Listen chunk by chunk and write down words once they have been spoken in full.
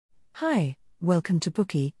Hi, welcome to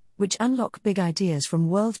Bookey, which unlock big ideas from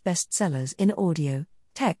world bestsellers in audio,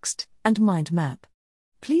 text, and mind map.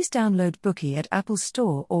 Please download Bookey at Apple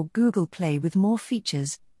Store or Google Play with more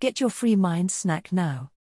features. Get your free mind snack now.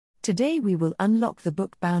 Today we will unlock the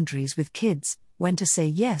book Boundaries with Kids, when to say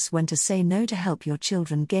yes, when to say no to help your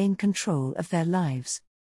children gain control of their lives.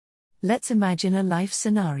 Let's imagine a life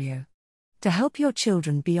scenario. To help your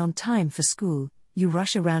children be on time for school, you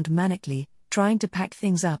rush around manically, trying to pack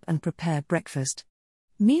things up and prepare breakfast.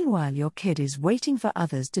 Meanwhile, your kid is waiting for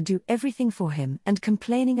others to do everything for him and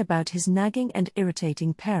complaining about his nagging and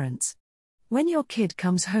irritating parents. When your kid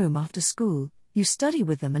comes home after school, you study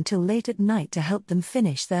with them until late at night to help them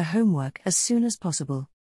finish their homework as soon as possible.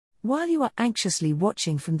 While you are anxiously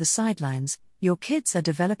watching from the sidelines, your kids are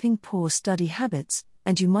developing poor study habits,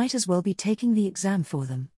 and you might as well be taking the exam for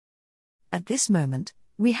them. At this moment,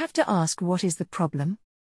 we have to ask, what is the problem?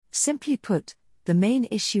 Simply put, the main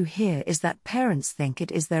issue here is that parents think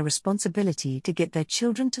it is their responsibility to get their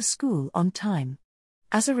children to school on time.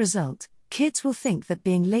 As a result, kids will think that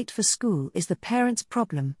being late for school is the parents'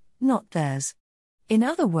 problem, not theirs. In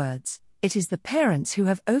other words, it is the parents who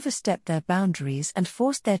have overstepped their boundaries and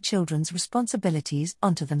forced their children's responsibilities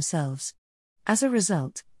onto themselves. As a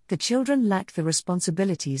result, the children lack the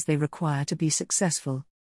responsibilities they require to be successful.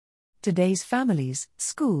 Today's families,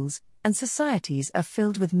 schools, and societies are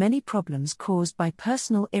filled with many problems caused by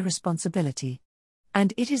personal irresponsibility.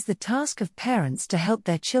 And it is the task of parents to help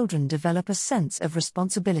their children develop a sense of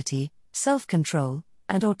responsibility, self-control,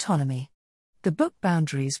 and autonomy. The book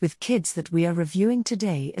Boundaries with Kids that we are reviewing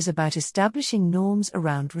today is about establishing norms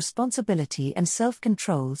around responsibility and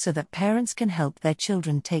self-control so that parents can help their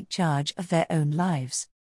children take charge of their own lives.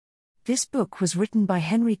 This book was written by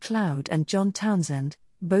Henry Cloud and John Townsend,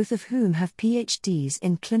 both of whom have PhDs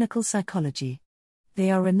in clinical psychology.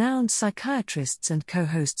 They are renowned psychiatrists and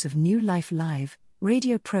co-hosts of New Life Live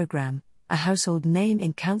radio program, a household name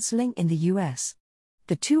in counseling in the US.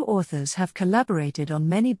 The two authors have collaborated on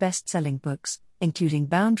many best-selling books, including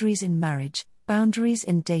Boundaries in Marriage, Boundaries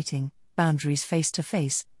in Dating, Boundaries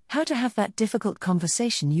Face-to-Face, How to Have That Difficult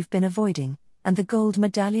Conversation You've Been Avoiding, and the Gold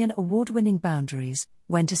Medallion award-winning Boundaries,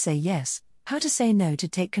 When to Say Yes, How to Say No to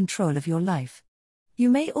Take Control of Your Life. You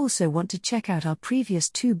may also want to check out our previous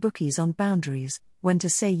two bookies on Boundaries, When to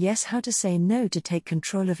Say Yes, How to Say No to Take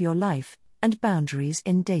Control of Your Life, and Boundaries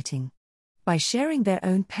in Dating. By sharing their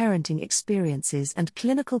own parenting experiences and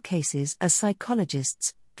clinical cases as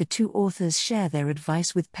psychologists, the two authors share their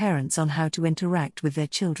advice with parents on how to interact with their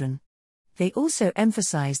children. They also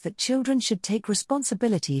emphasize that children should take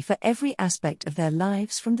responsibility for every aspect of their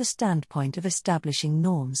lives from the standpoint of establishing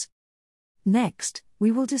norms. Next, we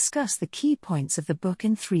will discuss the key points of the book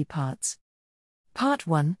in 3 parts. Part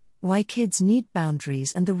 1, Why Kids Need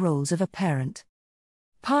Boundaries and the Roles of a Parent.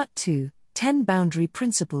 Part 2, 10 Boundary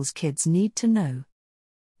Principles Kids Need to Know.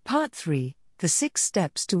 Part 3, the 6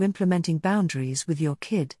 Steps to Implementing Boundaries with Your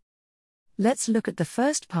Kid. Let's look at the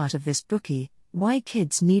first part of this Bookey, Why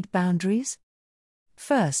Kids Need Boundaries.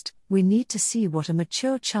 First, we need to see what a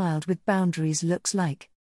mature child with boundaries looks like.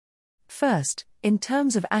 First, in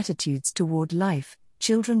terms of attitudes toward life,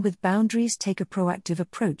 children with boundaries take a proactive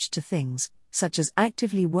approach to things, such as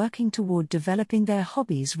actively working toward developing their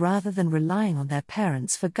hobbies rather than relying on their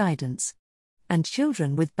parents for guidance. And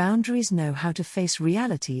children with boundaries know how to face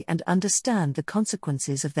reality and understand the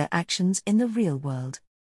consequences of their actions in the real world.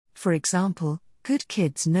 For example, good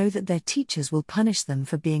kids know that their teachers will punish them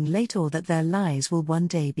for being late or that their lies will one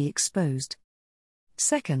day be exposed.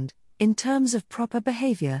 Second, in terms of proper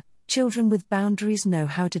behavior, children with boundaries know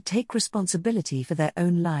how to take responsibility for their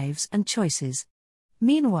own lives and choices.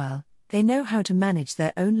 Meanwhile, they know how to manage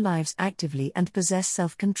their own lives actively and possess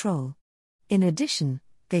self-control. In addition,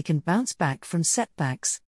 they can bounce back from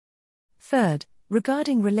setbacks. Third,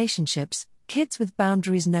 regarding relationships, kids with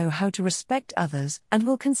boundaries know how to respect others and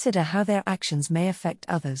will consider how their actions may affect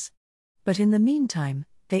others. But in the meantime,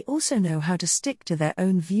 they also know how to stick to their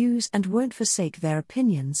own views and won't forsake their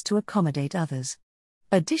opinions to accommodate others.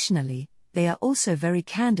 Additionally, they are also very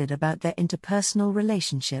candid about their interpersonal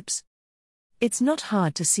relationships. It's not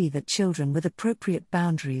hard to see that children with appropriate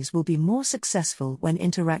boundaries will be more successful when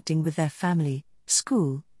interacting with their family,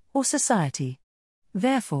 school, or society.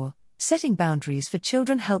 Therefore, setting boundaries for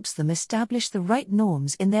children helps them establish the right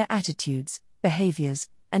norms in their attitudes, behaviors,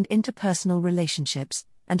 and interpersonal relationships,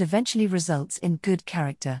 and eventually results in good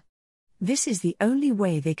character. This is the only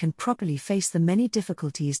way they can properly face the many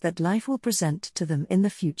difficulties that life will present to them in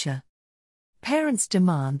the future. Parents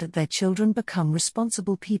demand that their children become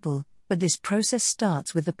responsible people, but this process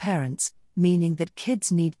starts with the parents, meaning that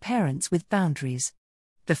kids need parents with boundaries.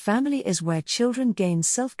 The family is where children gain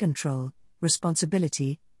self-control,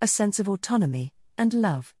 responsibility, a sense of autonomy, and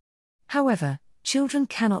love. However, children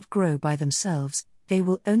cannot grow by themselves, they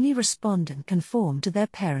will only respond and conform to their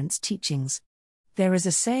parents' teachings. There is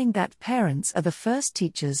a saying that parents are the first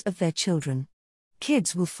teachers of their children.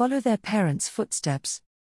 Kids will follow their parents' footsteps.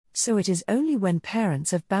 So it is only when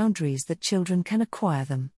parents have boundaries that children can acquire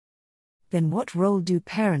them. Then what role do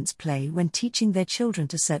parents play when teaching their children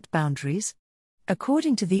to set boundaries?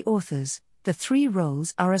 According to the authors, the 3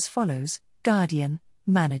 roles are as follows: guardian,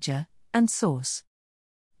 manager, and source.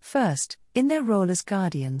 First, in their role as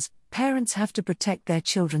guardians, parents have to protect their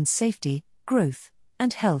children's safety, growth,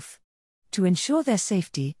 and health. To ensure their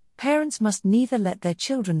safety, parents must neither let their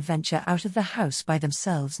children venture out of the house by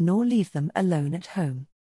themselves nor leave them alone at home.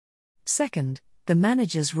 Second, the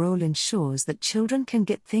manager's role ensures that children can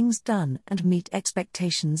get things done and meet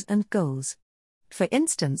expectations and goals. For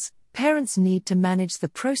instance, parents need to manage the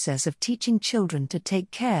process of teaching children to take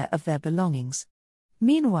care of their belongings.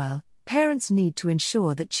 Meanwhile, parents need to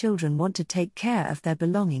ensure that children want to take care of their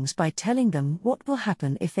belongings by telling them what will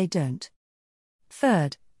happen if they don't.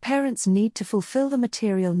 Third, parents need to fulfill the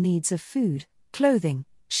material needs of food, clothing,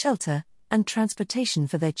 shelter, and transportation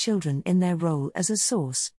for their children in their role as a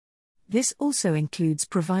source. This also includes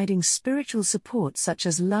providing spiritual support such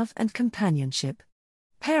as love and companionship.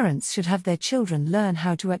 Parents should have their children learn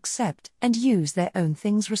how to accept and use their own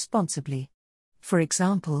things responsibly. For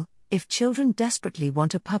example, if children desperately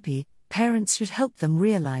want a puppy, parents should help them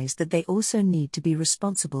realize that they also need to be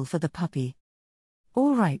responsible for the puppy.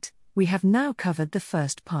 All right, we have now covered the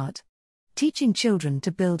first part. Teaching children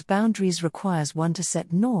to build boundaries requires one to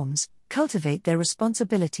set norms, cultivate their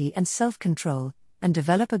responsibility and self-control, and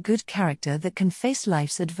develop a good character that can face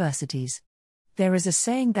life's adversities. There is a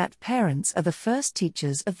saying that parents are the first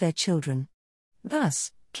teachers of their children.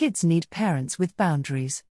 Thus, kids need parents with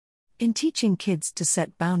boundaries. In teaching kids to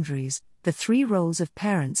set boundaries, the 3 roles of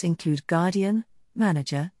parents include guardian,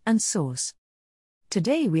 manager, and source.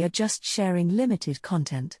 Today we are just sharing limited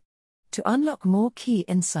content. To unlock more key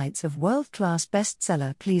insights of world-class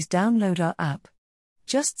bestseller, please download our app.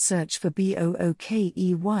 Just search for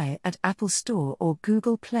BOOKEY at Apple Store or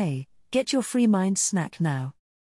Google Play. Get your free mind snack now.